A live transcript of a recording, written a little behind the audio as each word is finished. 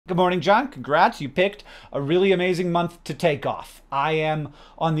Good morning, John. Congrats. You picked a really amazing month to take off. I am,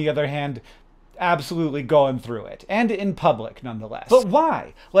 on the other hand, absolutely going through it, and in public nonetheless. But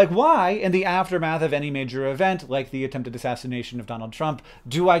why? Why, in the aftermath of any major event, like the attempted assassination of Donald Trump,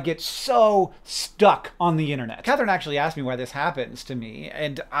 do I get so stuck on the internet? Catherine actually asked me why this happens to me,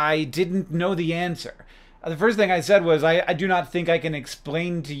 and I didn't know the answer. The first thing I said was, I do not think I can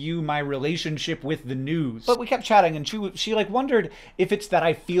explain to you my relationship with the news. But we kept chatting, and she wondered if it's that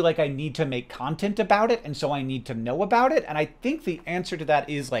I feel like I need to make content about it, and so I need to know about it. And I think the answer to that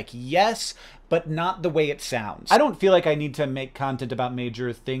is yes, but not the way it sounds. I don't feel like I need to make content about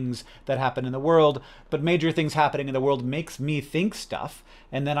major things that happen in the world, but major things happening in the world makes me think stuff,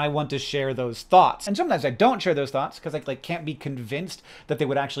 and then I want to share those thoughts. And sometimes I don't share those thoughts because I can't be convinced that they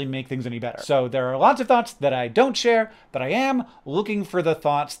would actually make things any better. So there are lots of thoughts that I don't share, but I am looking for the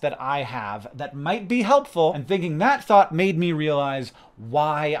thoughts that I have that might be helpful, and thinking that thought made me realize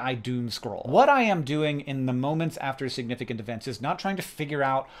why I doom scroll. What I am doing in the moments after significant events is not trying to figure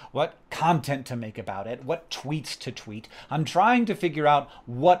out what content to make about it, what tweets to tweet. I'm trying to figure out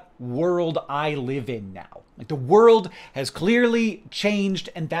what world I live in now. The world has clearly changed,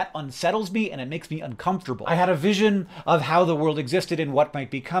 and that unsettles me and it makes me uncomfortable. I had a vision of how the world existed and what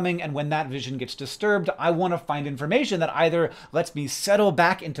might be coming, and when that vision gets disturbed, I want to find information that either lets me settle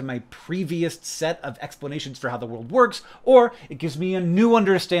back into my previous set of explanations for how the world works, or it gives me a new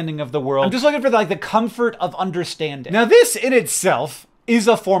understanding of the world. I'm just looking for the comfort of understanding. Now, this in itself is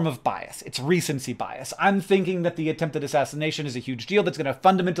a form of bias. It's recency bias. I'm thinking that the attempted assassination is a huge deal that's going to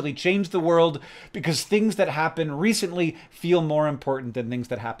fundamentally change the world because things that happen recently feel more important than things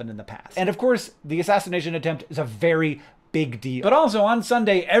that happened in the past. And of course, the assassination attempt is a very big deal. But also on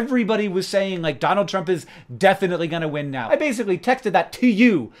Sunday, everybody was saying Donald Trump is definitely going to win now. I basically texted that to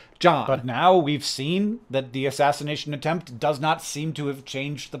you, John. But now we've seen that the assassination attempt does not seem to have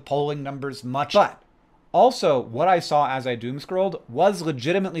changed the polling numbers much. But also, what I saw as I doomscrolled was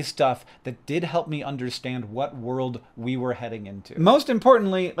legitimately stuff that did help me understand what world we were heading into. Most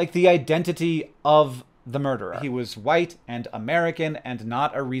importantly, the identity of the murderer. He was white and American and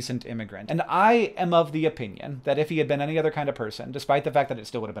not a recent immigrant. And I am of the opinion that if he had been any other kind of person, despite the fact that it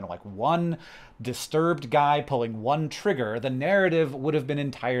still would have been one disturbed guy pulling one trigger, the narrative would have been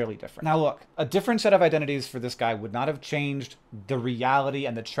entirely different. Now look, a different set of identities for this guy would not have changed the reality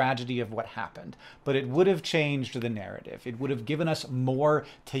and the tragedy of what happened, but it would have changed the narrative. It would have given us more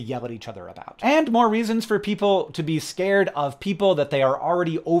to yell at each other about. And more reasons for people to be scared of people that they are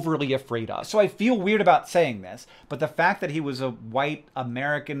already overly afraid of. So I feel weird about saying this, but the fact that he was a white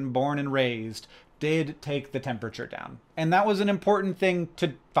American born and raised did take the temperature down. And that was an important thing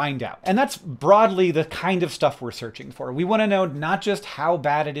to find out. And that's broadly the kind of stuff we're searching for. We want to know not just how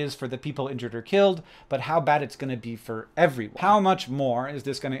bad it is for the people injured or killed, but how bad it's going to be for everyone. How much more is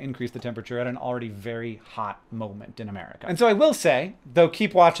this going to increase the temperature at an already very hot moment in America? And so I will say, though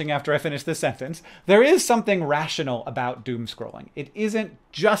keep watching after I finish this sentence, there is something rational about doom scrolling. It isn't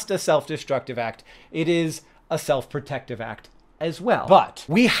just a self-destructive act. It is a self-protective act as well. But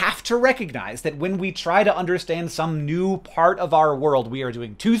we have to recognize that when we try to understand some new part of our world, we are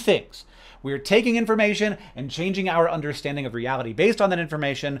doing two things. We are taking information and changing our understanding of reality based on that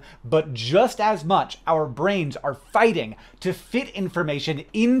information, but just as much, our brains are fighting to fit information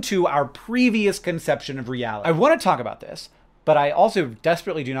into our previous conception of reality. I want to talk about this, but I also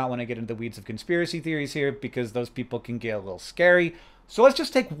desperately do not want to get into the weeds of conspiracy theories here because those people can get a little scary. So let's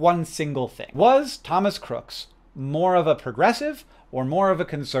just take one single thing. Was Thomas Crooks more of a progressive or more of a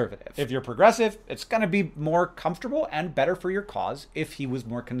conservative? If you're progressive, it's going to be more comfortable and better for your cause if he was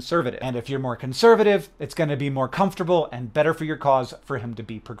more conservative. And if you're more conservative, it's going to be more comfortable and better for your cause for him to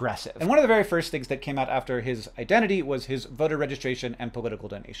be progressive. And one of the very first things that came out after his identity was his voter registration and political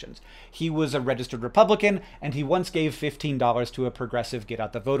donations. He was a registered Republican, and he once gave $15 to a progressive Get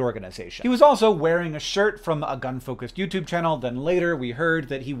Out the Vote organization. He was also wearing a shirt from a gun-focused YouTube channel. Then later we heard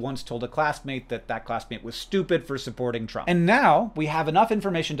that he once told a classmate that that classmate was stupid for supporting Trump. And now we have enough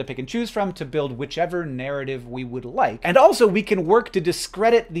information to pick and choose from to build whichever narrative we would like. And also we can work to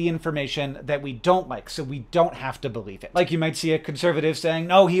discredit the information that we don't like so we don't have to believe it. You might see a conservative saying,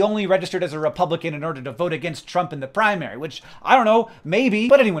 no, he only registered as a Republican in order to vote against Trump in the primary, which I don't know, maybe,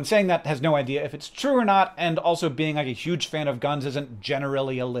 but anyone saying that has no idea if it's true or not, and also being a huge fan of guns isn't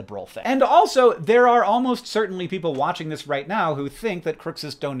generally a liberal thing. And also, there are almost certainly people watching this right now who think that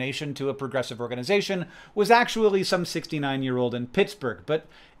Crooks's donation to a progressive organization was actually some 69-year-old in Pittsburgh, but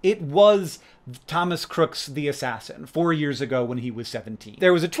it was Thomas Crooks the assassin 4 years ago when he was 17.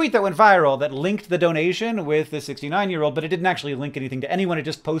 There was a tweet that went viral that linked the donation with the 69-year-old, but it didn't actually link anything to anyone. It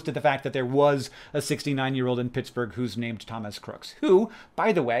just posted the fact that there was a 69-year-old in Pittsburgh who's named Thomas Crooks, who,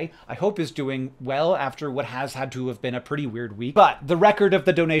 by the way, I hope is doing well after what has had to have been a pretty weird week. But the record of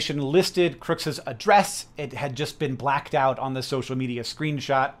the donation listed Crooks's address. It had just been blacked out on the social media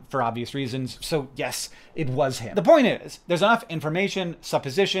screenshot for obvious reasons. So yes, it was him. The point is, there's enough information,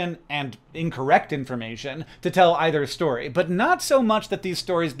 supposition, and incorrect information to tell either story, but not so much that these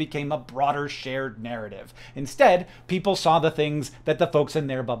stories became a broader shared narrative. Instead, people saw the things that the folks in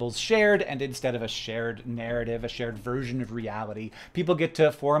their bubbles shared, and instead of a shared narrative, a shared version of reality, people get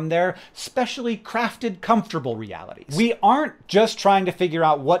to form their specially crafted, comfortable realities. We aren't just trying to figure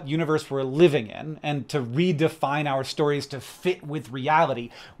out what universe we're living in and to redefine our stories to fit with reality.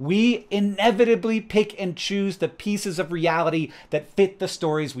 We inevitably pick and choose the pieces of reality that fit the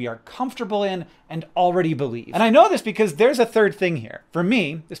stories we are comfortable in and already believe. And I know this because there's a third thing here. For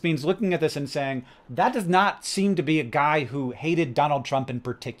me, this means looking at this and saying, that does not seem to be a guy who hated Donald Trump in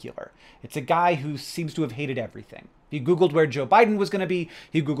particular. It's a guy who seems to have hated everything. He Googled where Joe Biden was going to be.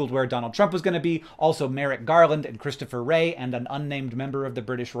 He Googled where Donald Trump was going to be. Also Merrick Garland and Christopher Wray and an unnamed member of the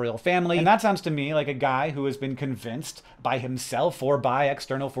British royal family. And that sounds to me like a guy who has been convinced by himself or by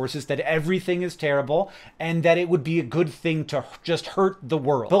external forces that everything is terrible and that it would be a good thing to just hurt the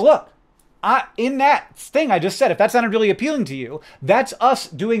world. But look, in that thing I just said, if that sounded really appealing to you, that's us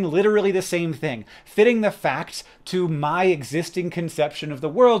doing literally the same thing, fitting the facts to my existing conception of the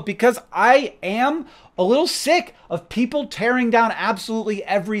world, because I am a little sick of people tearing down absolutely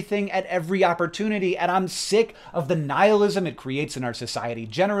everything at every opportunity, and I'm sick of the nihilism it creates in our society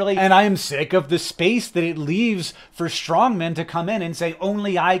generally, and I am sick of the space that it leaves for strongmen to come in and say,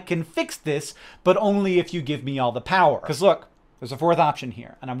 only I can fix this, but only if you give me all the power. Because look, there's a fourth option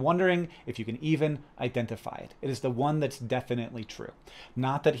here, and I'm wondering if you can even identify it. It is the one that's definitely true.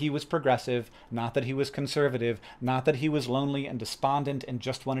 Not that he was progressive, not that he was conservative, not that he was lonely and despondent and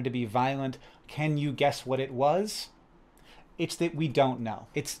just wanted to be violent. Can you guess what it was? It's that we don't know.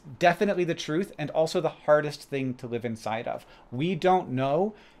 It's definitely the truth and also the hardest thing to live inside of. We don't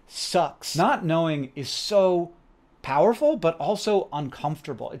know sucks. Not knowing is so powerful, but also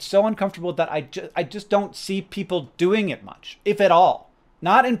uncomfortable. It's so uncomfortable that I just don't see people doing it much, if at all.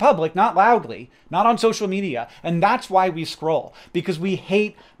 Not in public, not loudly, not on social media. And that's why we scroll, because we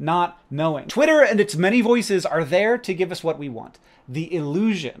hate not knowing. Twitter and its many voices are there to give us what we want. The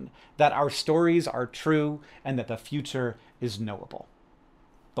illusion that our stories are true and that the future is knowable.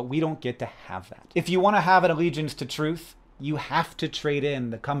 But we don't get to have that. If you want to have an allegiance to truth, you have to trade in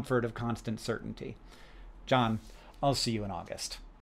the comfort of constant certainty. John, I'll see you in August.